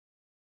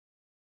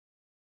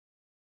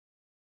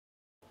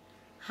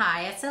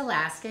Hi, it's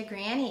Alaska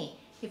Granny.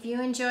 If you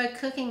enjoy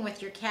cooking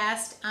with your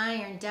cast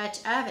iron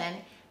Dutch oven,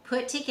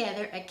 put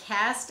together a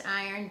cast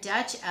iron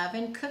Dutch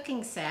oven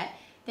cooking set.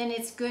 Then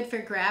it's good for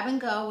grab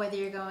and go whether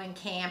you're going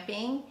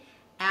camping,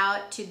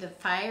 out to the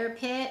fire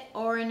pit,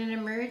 or in an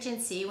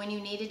emergency when you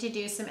needed to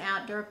do some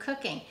outdoor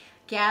cooking.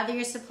 Gather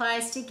your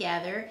supplies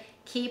together,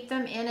 keep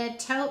them in a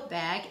tote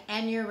bag,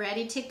 and you're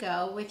ready to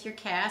go with your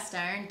cast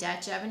iron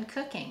Dutch oven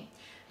cooking.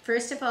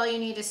 First of all, you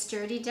need a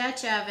sturdy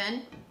Dutch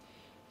oven.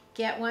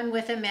 Get one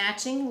with a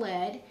matching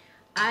lid.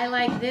 I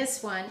like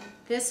this one.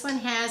 This one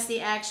has the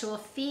actual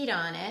feet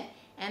on it,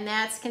 and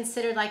that's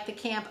considered like the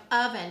camp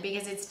oven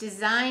because it's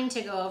designed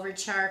to go over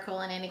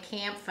charcoal and in a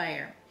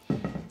campfire.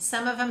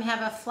 Some of them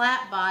have a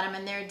flat bottom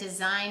and they're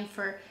designed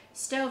for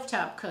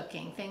stovetop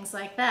cooking, things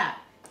like that.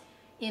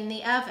 In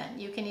the oven,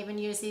 you can even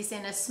use these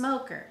in a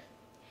smoker.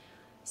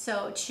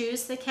 So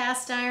choose the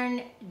cast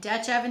iron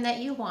Dutch oven that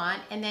you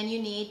want, and then you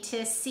need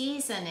to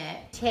season it.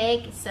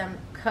 Take some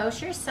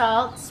kosher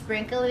salt,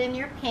 sprinkle it in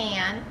your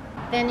pan.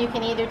 Then you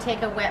can either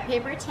take a wet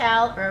paper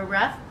towel or a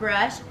rough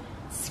brush,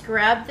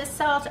 scrub the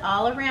salt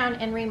all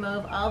around and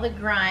remove all the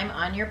grime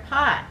on your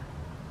pot.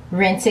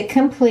 Rinse it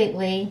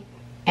completely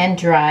and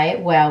dry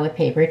it well with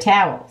paper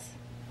towels.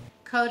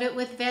 Coat it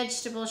with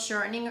vegetable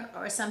shortening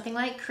or something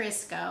like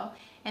Crisco,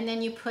 and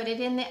then you put it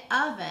in the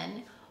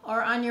oven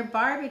or on your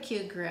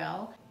barbecue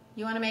grill.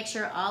 You want to make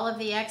sure all of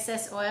the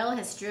excess oil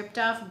has dripped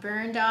off,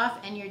 burned off,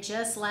 and you're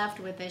just left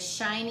with a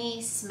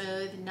shiny,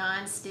 smooth,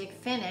 non-stick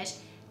finish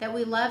that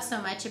we love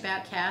so much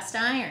about cast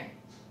iron.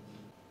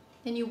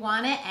 Then you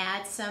want to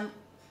add some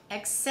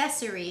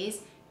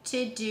accessories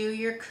to do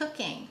your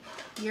cooking.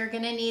 You're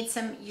going to need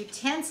some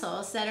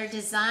utensils that are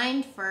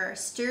designed for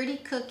sturdy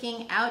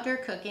cooking, outdoor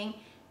cooking,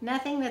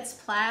 nothing that's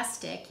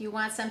plastic. You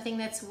want something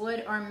that's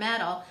wood or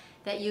metal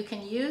that you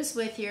can use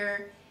with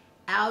your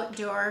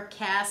outdoor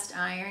cast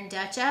iron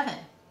Dutch oven.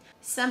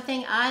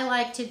 Something I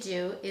like to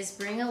do is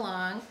bring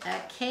along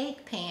a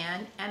cake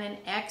pan and an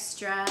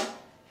extra,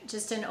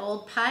 just an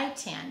old pie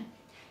tin.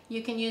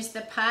 You can use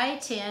the pie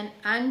tin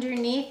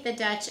underneath the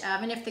Dutch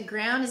oven. If the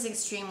ground is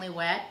extremely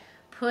wet,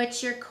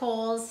 put your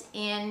coals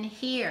in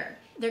here.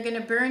 They're going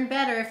to burn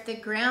better if the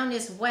ground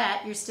is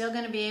wet. You're still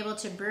going to be able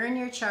to burn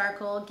your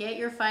charcoal, get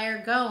your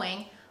fire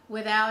going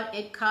without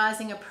it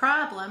causing a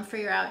problem for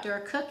your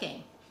outdoor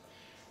cooking.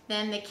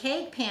 Then the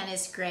cake pan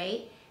is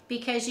great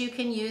because you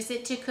can use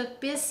it to cook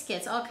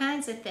biscuits, all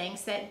kinds of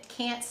things that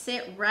can't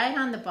sit right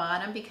on the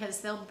bottom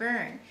because they'll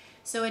burn.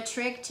 So a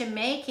trick to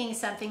making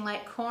something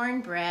like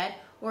cornbread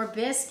or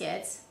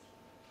biscuits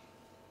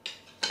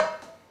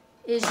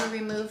is you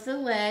remove the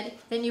lid,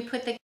 then you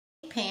put the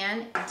cake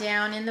pan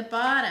down in the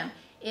bottom.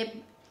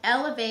 It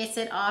elevates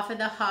it off of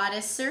the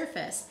hottest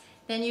surface.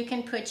 Then you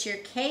can put your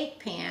cake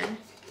pan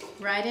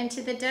right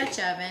into the Dutch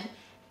oven,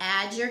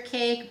 add your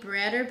cake,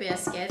 bread, or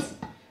biscuits,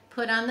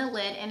 put on the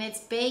lid, and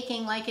it's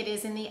baking like it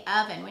is in the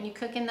oven. When you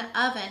cook in the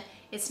oven,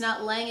 it's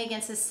not laying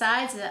against the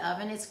sides of the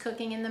oven, it's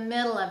cooking in the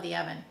middle of the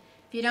oven.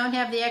 If you don't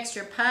have the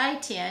extra pie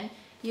tin,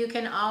 you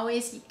can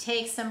always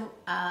take some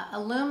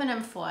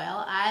aluminum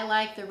foil. I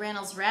like the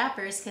Reynolds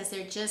wrappers because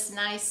they're just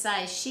nice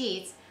size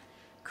sheets.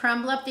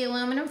 Crumble up the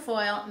aluminum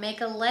foil,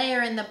 make a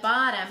layer in the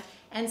bottom,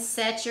 and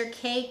set your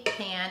cake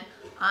pan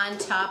on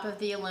top of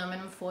the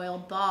aluminum foil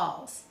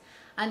balls.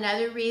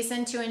 Another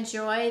reason to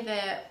enjoy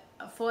the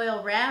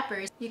foil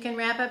wrappers, you can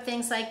wrap up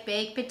things like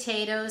baked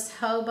potatoes,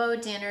 hobo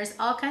dinners,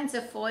 all kinds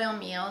of foil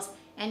meals,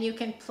 and you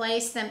can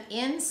place them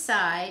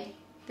inside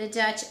the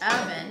Dutch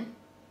oven,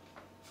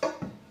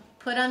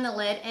 put on the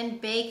lid, and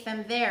bake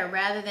them there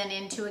rather than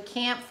into a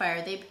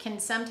campfire. They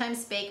can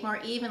sometimes bake more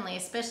evenly,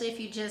 especially if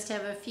you just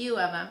have a few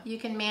of them. You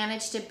can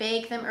manage to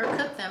bake them or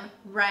cook them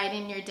right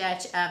in your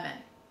Dutch oven.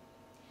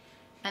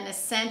 An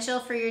essential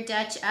for your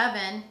Dutch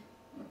oven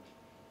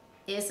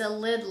is a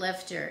lid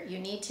lifter. You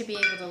need to be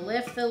able to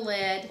lift the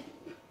lid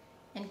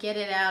and get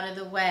it out of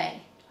the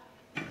way.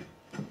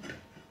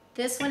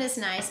 This one is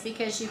nice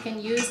because you can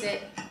use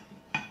it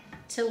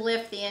to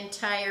lift the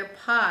entire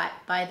pot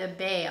by the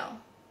bail.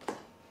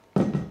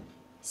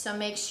 So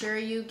make sure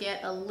you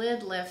get a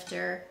lid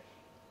lifter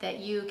that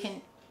you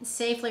can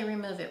safely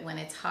remove it when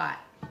it's hot.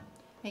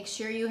 Make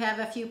sure you have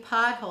a few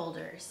pot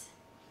holders.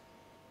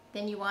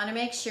 Then you want to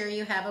make sure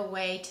you have a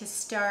way to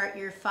start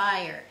your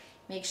fire.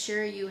 Make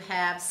sure you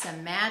have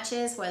some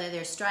matches, whether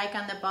they're strike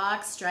on the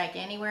box, strike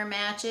anywhere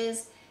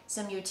matches,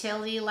 some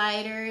utility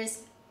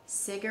lighters,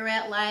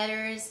 cigarette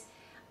lighters,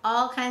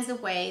 all kinds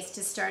of ways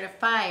to start a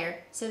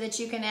fire so that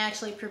you can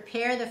actually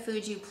prepare the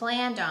food you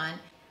planned on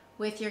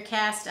with your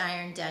cast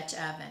iron Dutch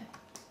oven.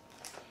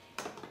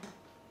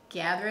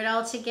 Gather it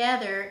all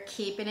together,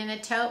 keep it in a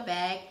tote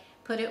bag,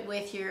 put it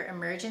with your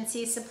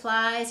emergency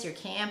supplies, your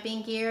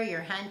camping gear,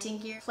 your hunting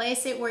gear.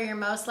 Place it where you're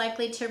most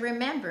likely to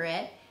remember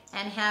it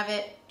and have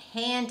it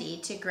handy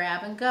to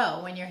grab and go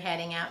when you're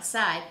heading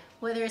outside,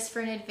 whether it's for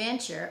an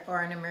adventure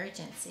or an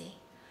emergency.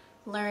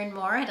 Learn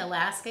more at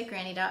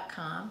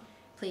alaskagranny.com.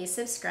 Please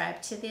subscribe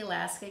to the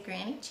Alaska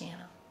Granny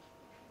channel.